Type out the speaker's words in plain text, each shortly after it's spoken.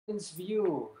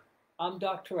View. I'm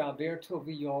Dr. Alberto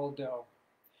Villoldo.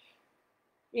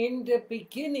 In the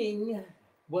beginning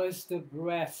was the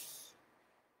breath,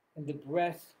 and the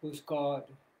breath was God.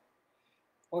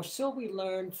 Or so we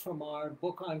learned from our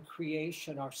book on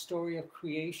creation, our story of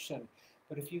creation.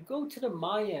 But if you go to the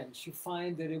Mayans, you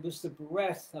find that it was the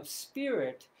breath of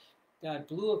spirit that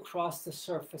blew across the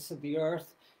surface of the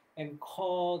earth and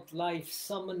called life,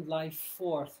 summoned life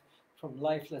forth from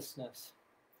lifelessness.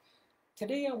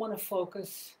 Today I want to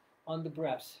focus on the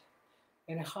breath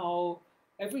and how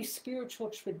every spiritual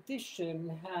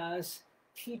tradition has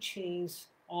teachings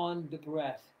on the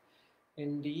breath.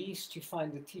 In the East, you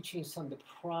find the teachings on the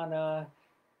prana,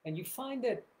 and you find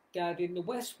that in the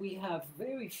West, we have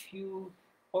very few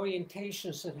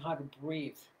orientations on how to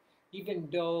breathe, even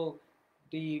though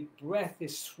the breath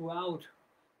is throughout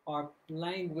our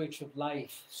language of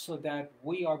life, so that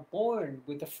we are born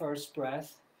with the first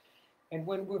breath. And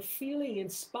when we're feeling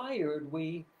inspired,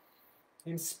 we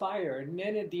inspire. And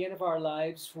then at the end of our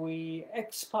lives, we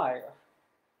expire.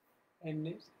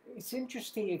 And it's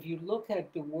interesting if you look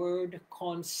at the word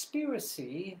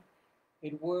conspiracy,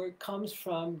 comes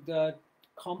from the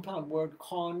compound word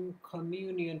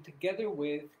communion, together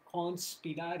with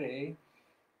conspirare,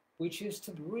 which is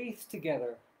to breathe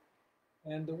together.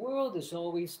 And the world has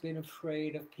always been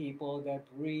afraid of people that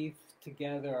breathe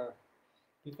together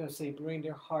because they bring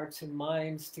their hearts and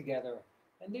minds together.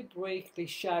 And they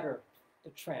shatter the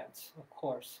trance, of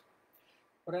course.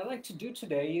 What I'd like to do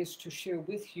today is to share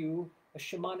with you a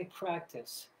shamanic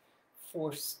practice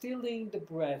for stilling the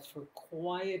breath, for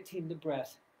quieting the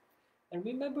breath. And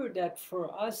remember that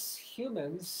for us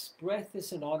humans, breath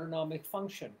is an autonomic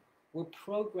function. We're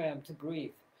programmed to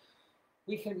breathe.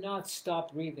 We cannot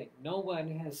stop breathing. No one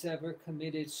has ever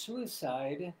committed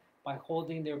suicide by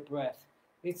holding their breath.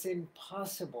 It's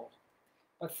impossible.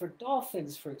 But for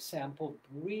dolphins, for example,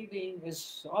 breathing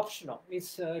is optional.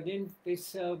 It's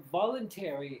a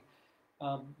voluntary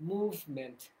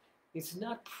movement. It's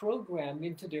not programmed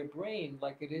into their brain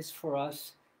like it is for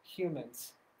us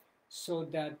humans. So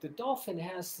that the dolphin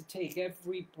has to take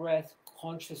every breath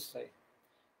consciously.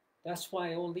 That's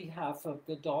why only half of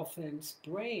the dolphin's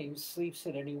brain sleeps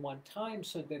at any one time,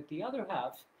 so that the other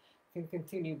half can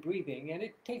continue breathing. And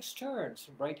it takes turns.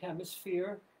 Right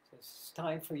hemisphere, it's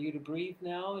time for you to breathe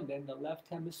now, and then the left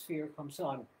hemisphere comes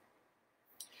on.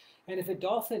 And if a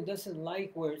dolphin doesn't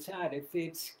like where it's at, if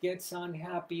it gets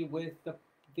unhappy with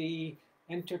the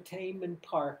entertainment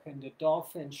park and the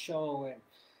dolphin show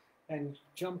and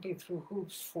jumping through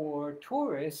hoops for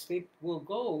tourists, it will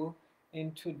go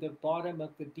into the bottom of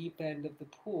the deep end of the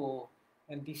pool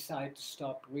and decide to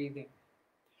stop breathing.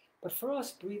 But for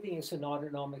us, breathing is an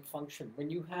autonomic function. When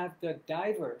you have the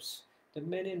divers, the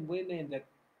men and women that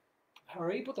are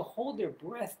able to hold their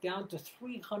breath down to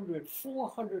 300,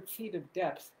 400 feet of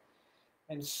depth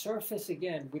and surface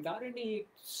again without any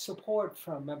support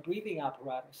from a breathing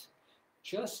apparatus,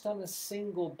 just on a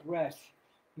single breath,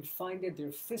 you find that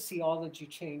their physiology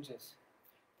changes.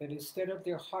 That instead of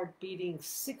their heart beating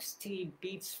 60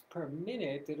 beats per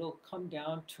minute, it'll come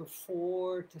down to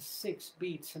 4 to 6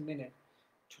 beats a minute.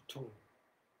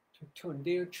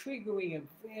 They're triggering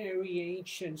a very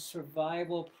ancient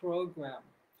survival program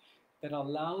that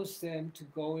allows them to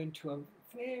go into a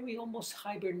very almost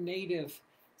hibernative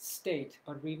state,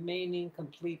 but remaining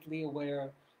completely aware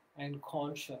and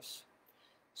conscious.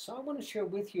 So I want to share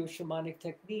with you a shamanic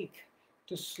technique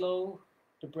to slow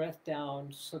the breath down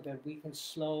so that we can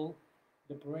slow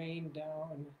the brain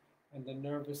down and the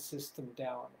nervous system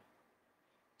down.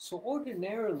 So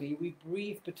ordinarily, we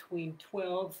breathe between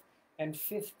 12 and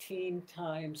 15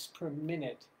 times per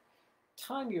minute.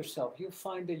 Time yourself. You'll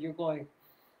find that you're going.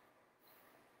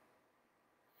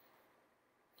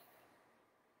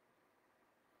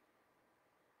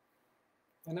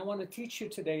 And I want to teach you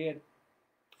today a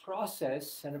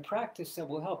process and a practice that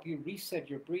will help you reset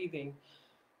your breathing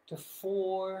to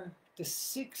 4 to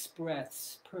 6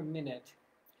 breaths per minute.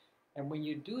 And when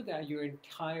you do that, your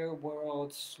entire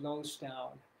world slows down.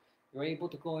 You're able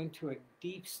to go into a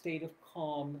deep state of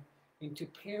calm, into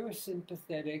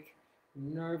parasympathetic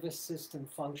nervous system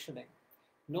functioning.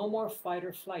 No more fight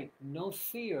or flight, no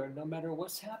fear, no matter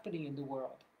what's happening in the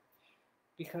world.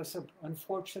 Because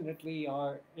unfortunately,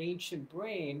 our ancient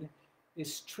brain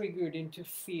is triggered into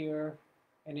fear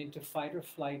and into fight or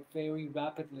flight very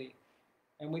rapidly.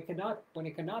 And when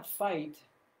it cannot fight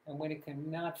and when it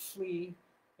cannot flee,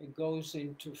 it goes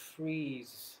into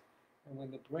freeze. And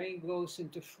when the brain goes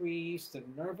into freeze, the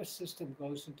nervous system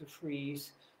goes into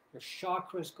freeze, your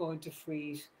chakras go into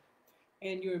freeze,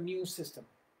 and your immune system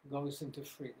goes into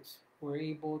freeze. We're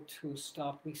able to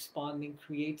stop responding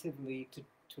creatively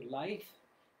to life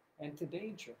and to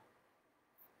danger.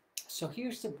 So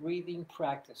here's the breathing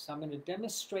practice. I'm going to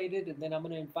demonstrate it, and then I'm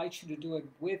going to invite you to do it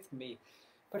with me.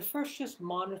 But first, just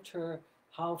monitor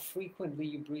how frequently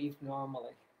you breathe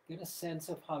normally. Get a sense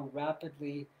of how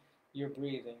rapidly you're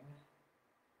breathing.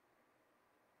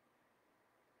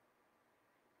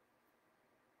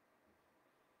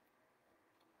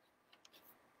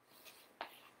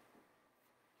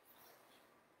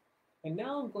 And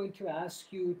now I'm going to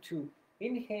ask you to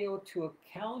inhale to a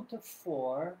count of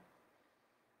 4,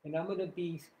 and I'm going to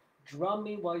be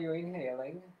drumming while you're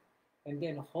inhaling, and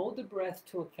then hold the breath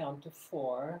to a count of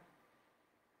 4,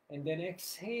 and then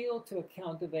exhale to a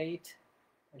count of 8,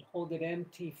 and hold it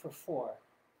empty for 4.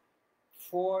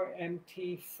 4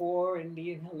 empty, 4 in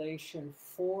the inhalation,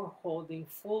 4 holding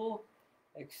full,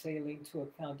 exhaling to a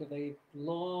count of 8,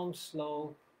 long,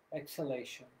 slow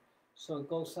exhalation. So it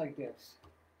goes like this.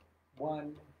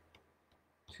 1,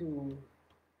 2,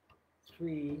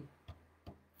 3,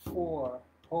 4.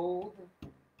 Hold.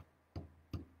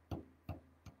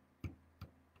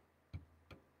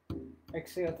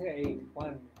 Exhale to 8.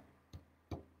 1,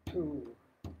 2,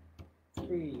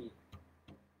 3,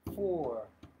 4,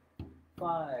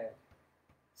 5,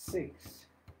 6,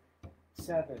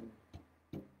 7,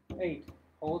 8.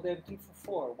 Hold empty for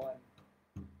 4.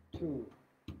 1, 2,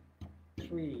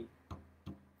 3,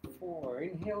 4.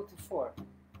 Inhale to 4.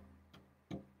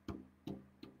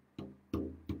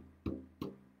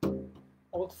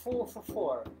 Hold full for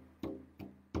 4.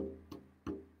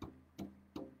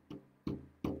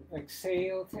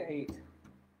 Exhale to 8.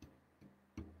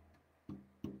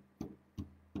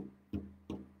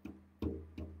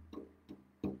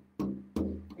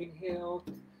 Inhale,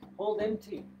 hold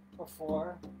empty for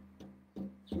 4.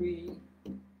 3,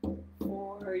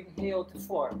 4. Inhale to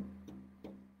 4.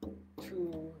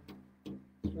 2,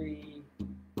 3,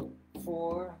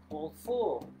 4. Hold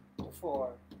full to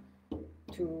 4.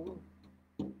 2,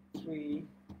 3,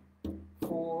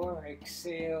 4.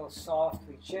 Exhale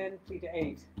softly, gently to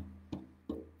 8.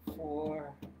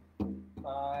 4,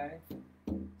 5,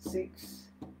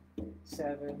 6,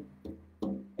 7,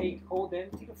 8. Hold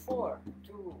empty to 4.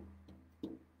 2,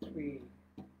 3,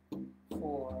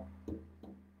 4.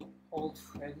 Hold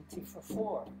empty for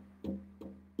 4.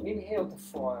 Inhale to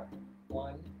 4.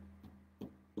 1,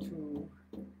 2,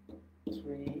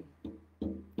 3,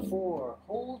 4.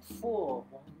 Hold full.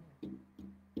 1,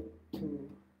 2,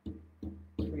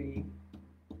 3,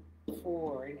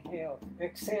 4. Inhale.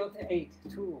 Exhale to 8.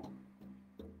 2,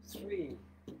 3,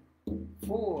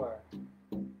 4,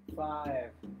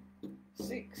 5,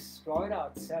 6. Draw it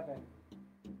out. 7,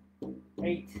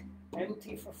 8.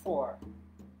 Empty for 4.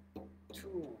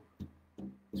 2,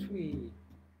 3,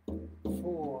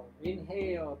 4.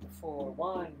 Inhale to 4.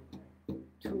 1,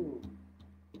 2,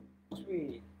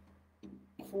 3,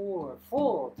 4.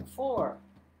 Full to 4.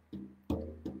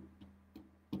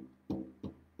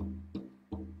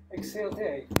 Exhale to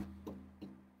 8.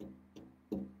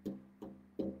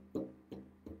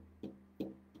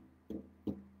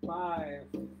 Five,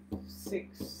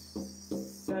 6,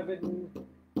 7,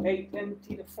 8.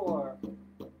 Empty to 4.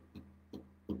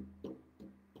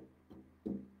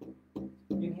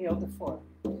 Inhale to 4.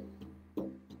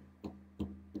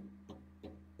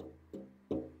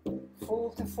 Full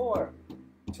to 4.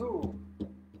 2,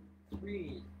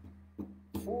 3,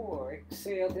 4.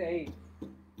 Exhale to 8.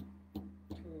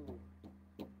 2,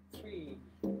 3,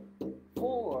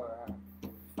 4,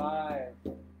 5,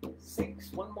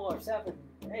 6. One more. 7,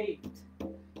 8.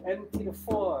 Empty to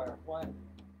 4. 1,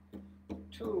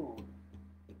 2,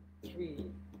 3,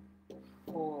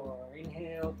 4.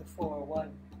 Inhale to 4.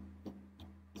 1,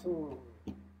 2,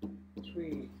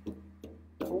 3,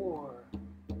 4.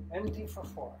 Empty for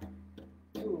 4.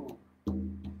 2,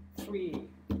 3,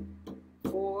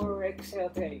 4. Exhale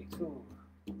to 8. 2,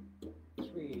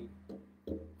 3,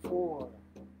 4,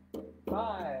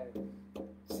 5,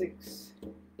 6,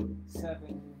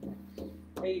 7,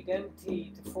 8.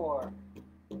 Empty to 4.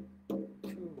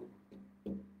 2,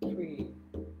 3,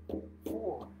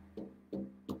 4.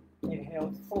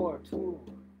 Inhale to 4. 2,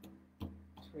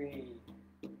 3,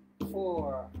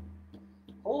 4.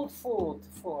 Hold full to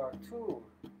 4. 2,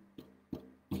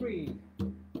 3,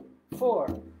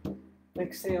 4.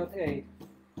 Exhale to 8.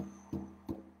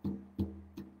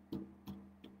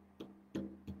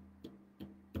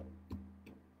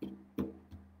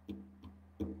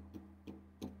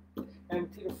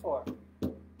 Empty to 4.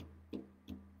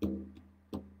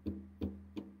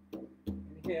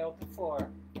 Inhale to 4.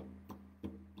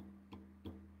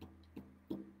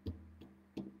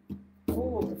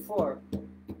 Full to 4.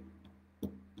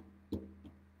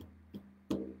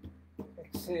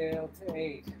 Exhale to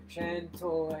 8.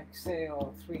 Gentle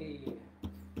exhale. 3,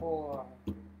 4,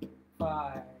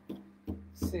 5,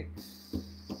 6,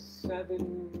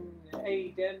 7,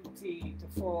 8. Empty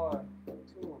to 4,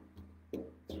 2,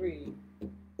 3,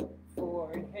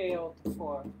 4. Inhale to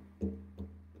 4.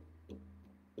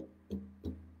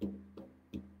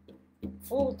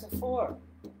 Full to 4.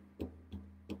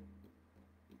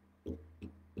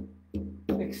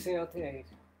 Exhale to 8.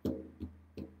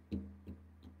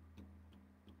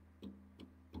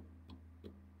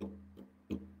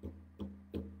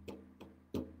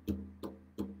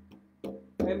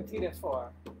 Empty to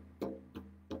 4.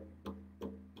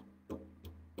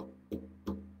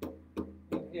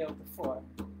 Inhale to 4.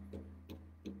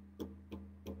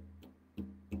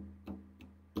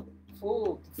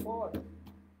 Full to 4.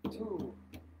 2,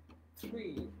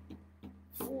 3,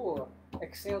 4.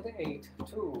 Exhale to 8.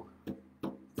 2,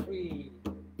 3,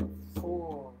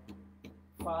 4,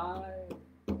 5,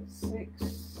 6,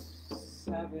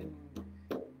 7,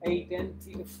 8.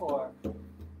 Empty to 4.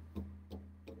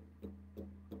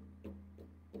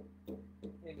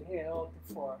 Inhale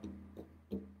to 4.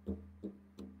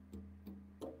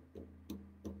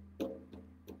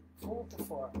 Full to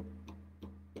 4.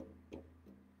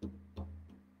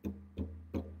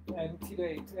 Empty to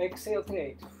 8. Exhale to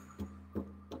 8.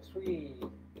 3,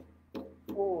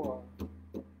 4,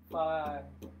 5,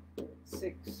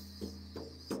 6,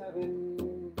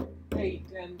 7, 8.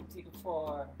 Empty to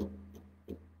 4.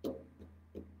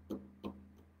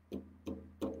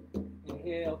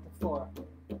 Inhale to 4.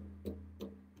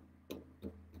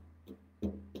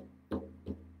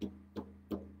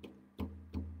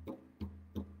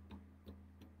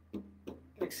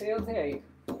 Exhale to 8.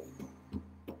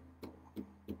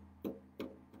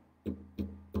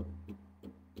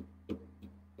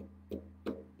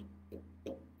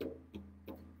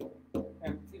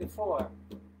 Empty to 4.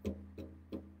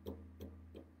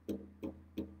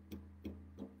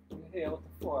 Inhale to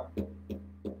 4.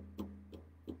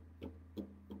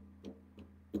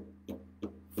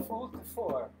 Full to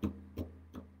 4.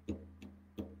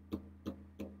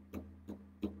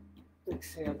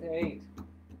 Exhale to 8.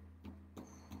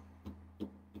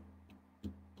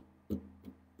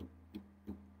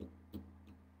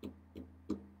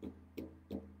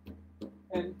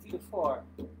 Empty to 4.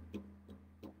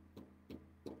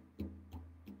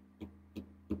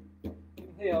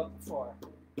 Inhale to 4.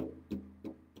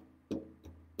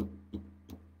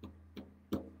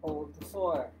 Hold to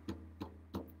 4.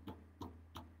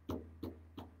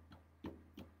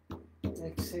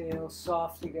 Exhale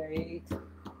softly to 8.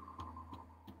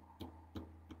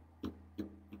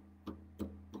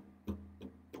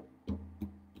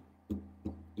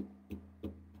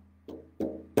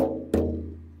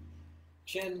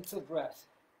 Gentle breath,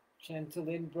 gentle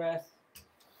in breath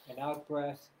and out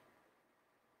breath.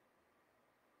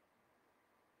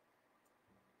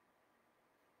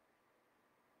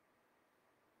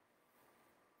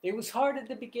 It was hard at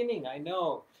the beginning, I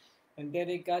know, and then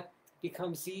it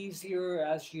becomes easier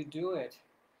as you do it.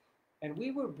 And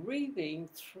we were breathing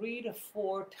 3 to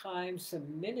 4 times a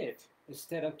minute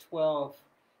instead of 12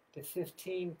 to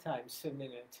 15 times a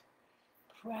minute.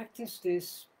 Practice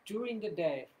this during the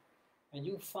day, and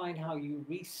you'll find how you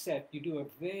reset. You do a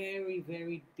very,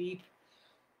 very deep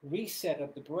reset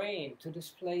of the brain to this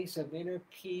place of inner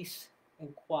peace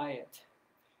and quiet.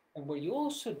 And what you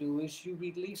also do is you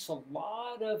release a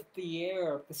lot of the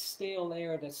air, the stale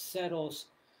air that settles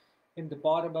in the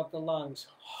bottom of the lungs.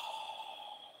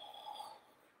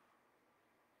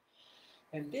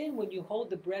 And then when you hold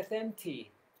the breath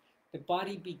empty, the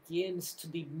body begins to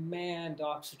demand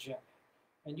oxygen.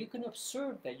 And you can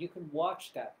observe that, you can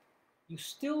watch that. You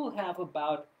still have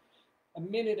about 1.5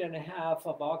 minutes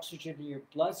of oxygen in your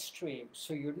bloodstream,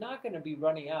 so you're not going to be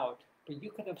running out. But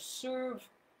you can observe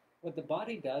what the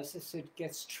body does is it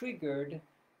gets triggered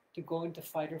to go into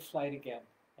fight or flight again.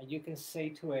 And you can say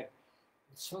to it,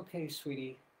 "It's okay,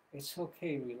 sweetie. It's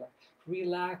okay.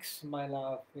 Relax, my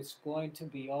love. It's going to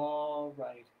be all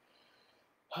right."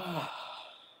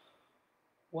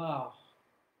 Wow.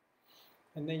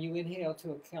 And then you inhale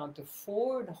to a count of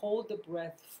 4 and hold the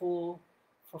breath full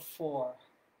for 4.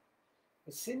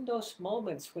 It's in those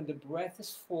moments when the breath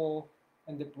is full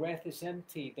and the breath is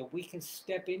empty that we can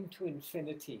step into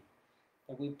infinity,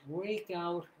 that we break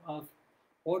out of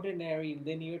ordinary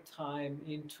linear time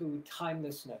into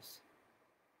timelessness.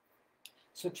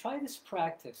 So try this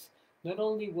practice. Not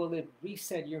only will it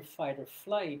reset your fight or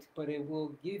flight, but it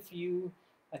will give you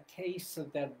a taste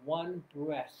of that one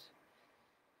breath,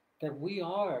 that we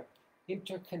are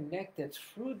interconnected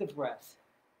through the breath,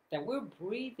 that we're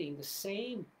breathing the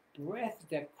same breath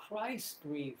that Christ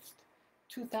breathed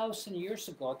 2,000 years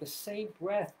ago, the same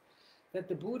breath that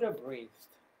the Buddha breathed,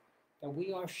 that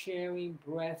we are sharing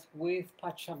breath with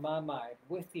Pachamama,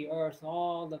 with the earth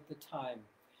all of the time,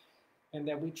 and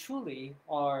that we truly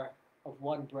are of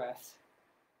one breath,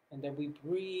 and that we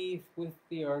breathe with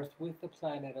the earth, with the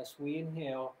planet as we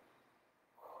inhale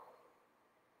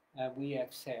and we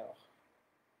exhale.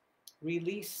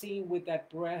 Releasing with that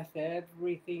breath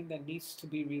everything that needs to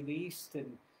be released,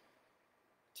 and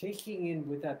taking in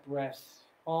with that breath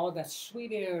all that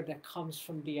sweet air that comes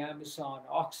from the Amazon,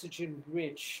 oxygen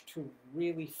rich, to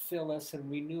really fill us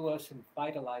and renew us and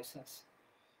vitalize us.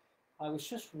 I was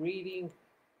just reading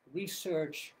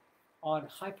research on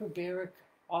hyperbaric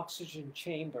oxygen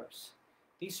chambers.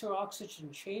 These are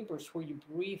oxygen chambers where you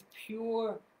breathe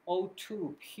pure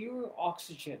O2, pure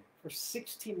oxygen for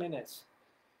 60 minutes.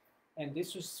 And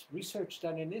this was research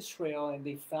done in Israel, and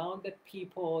they found that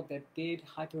people that did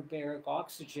hyperbaric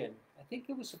oxygen, I think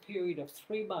it was a period of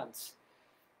 3 months,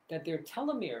 that their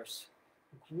telomeres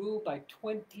grew by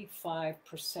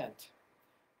 25%.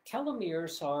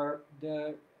 Telomeres are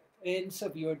the ends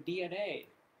of your DNA,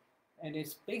 and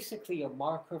it's basically a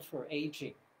marker for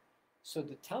aging. So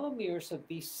the telomeres of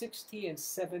these 60 and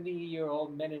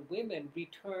 70-year-old men and women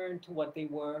return to what they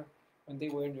were when they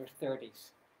were in their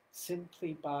 30s,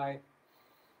 simply by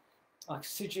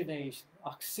oxygenation,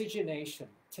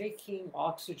 taking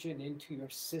oxygen into your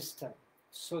system,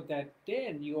 so that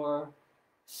then your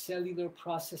cellular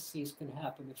processes can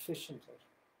happen efficiently.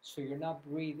 So you're not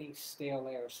breathing stale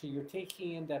air. So you're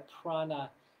taking in that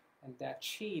prana and that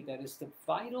chi that is the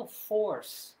vital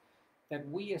force that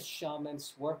we as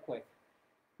shamans work with.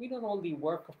 We don't only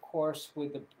work, of course,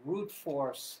 with the brute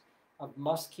force of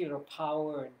muscular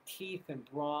power and teeth and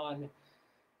brawn,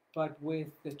 but with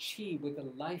the chi, with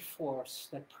the life force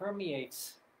that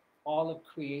permeates all of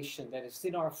creation, that is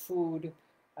in our food,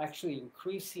 actually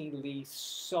increasingly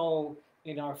so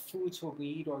in our foods where we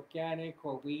eat organic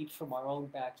or we eat from our own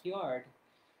backyard.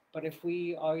 But if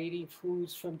we are eating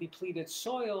foods from depleted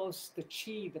soils, the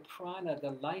chi, the prana,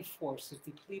 the life force is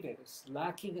depleted. It's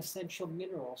lacking essential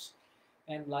minerals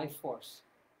and life force.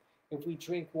 If we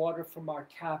drink water from our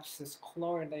taps that's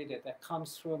chlorinated, that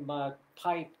comes from a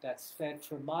pipe that's fed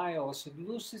for miles, it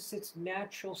loses its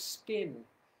natural spin,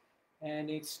 and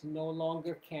it's no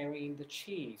longer carrying the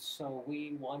chi. So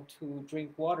we want to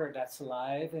drink water that's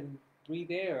alive and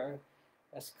breathe air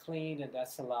that's clean and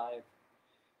that's alive.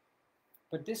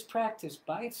 But this practice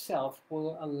by itself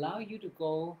will allow you to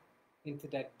go into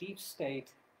that deep state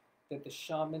that the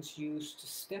shamans use to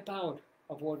step out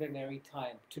of ordinary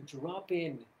time, to drop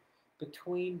in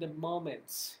between the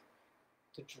moments,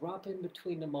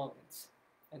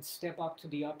 and step up to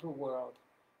the upper world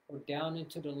or down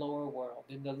into the lower world.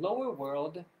 In the lower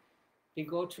world, they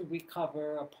go to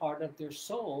recover a part of their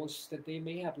souls that they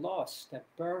may have lost at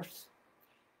birth.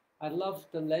 I love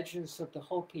the legends of the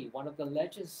Hopi. One of the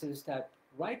legends is that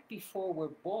right before we're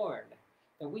born,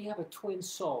 that we have a twin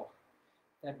soul,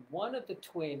 that one of the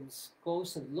twins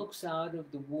goes and looks out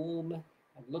of the womb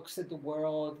and looks at the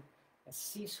world and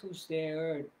sees who's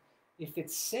there. And if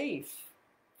it's safe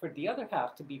for the other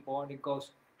half to be born, it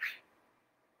goes,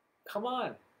 come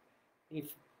on.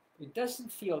 If it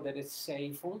doesn't feel that it's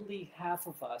safe, only half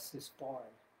of us is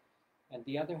born, and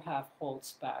the other half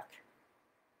holds back.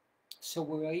 So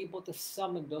we're able to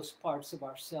summon those parts of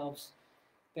ourselves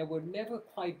that were never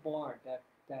quite born,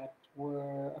 that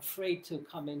were afraid to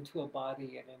come into a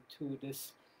body and into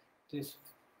this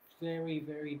very,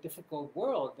 very difficult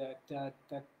world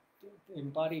that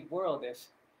embodied world is.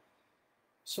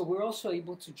 So we're also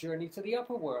able to journey to the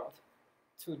upper world,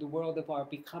 to the world of our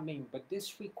becoming, but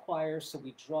this requires that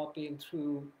we drop in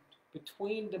through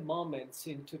between the moments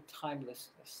into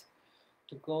timelessness,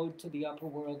 to go to the upper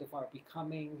world of our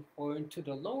becoming, or into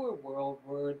the lower world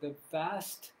where the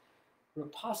vast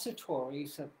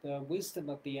repositories of the wisdom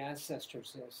of the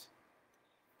ancestors is.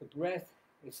 The breath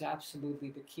is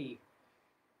absolutely the key.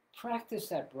 Practice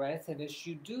that breath, and as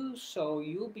you do so,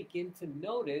 you'll begin to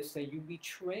notice that you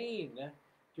retrain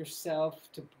yourself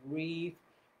to breathe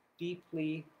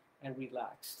deeply and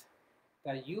relaxed.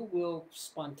 That you will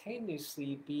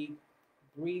spontaneously be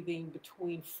breathing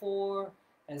between 4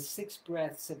 and 6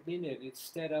 breaths a minute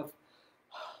instead of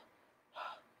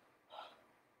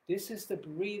this is the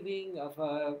breathing of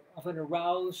an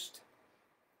aroused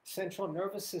central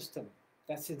nervous system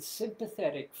that's in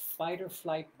sympathetic fight or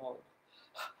flight mode.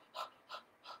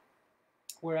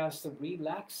 Whereas the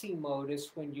relaxing mode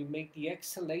is when you make the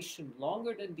exhalation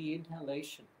longer than the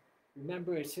inhalation.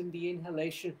 Remember, it's in the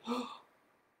inhalation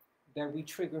that we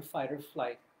trigger fight or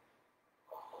flight.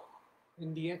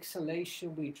 In the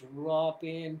exhalation, we drop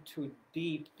into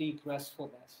deep, deep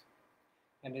restfulness.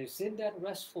 And it's in that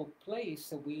restful place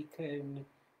that we can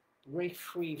break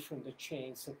free from the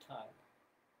chains of time.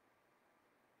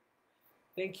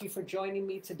 Thank you for joining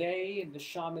me today in the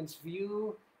Shaman's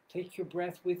View. Take your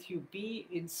breath with you. Be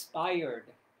inspired,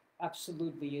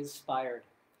 absolutely inspired.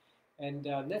 And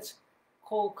let's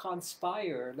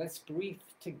co-conspire. Let's breathe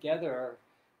together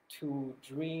to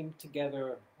dream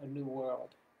together a new world.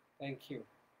 Thank you.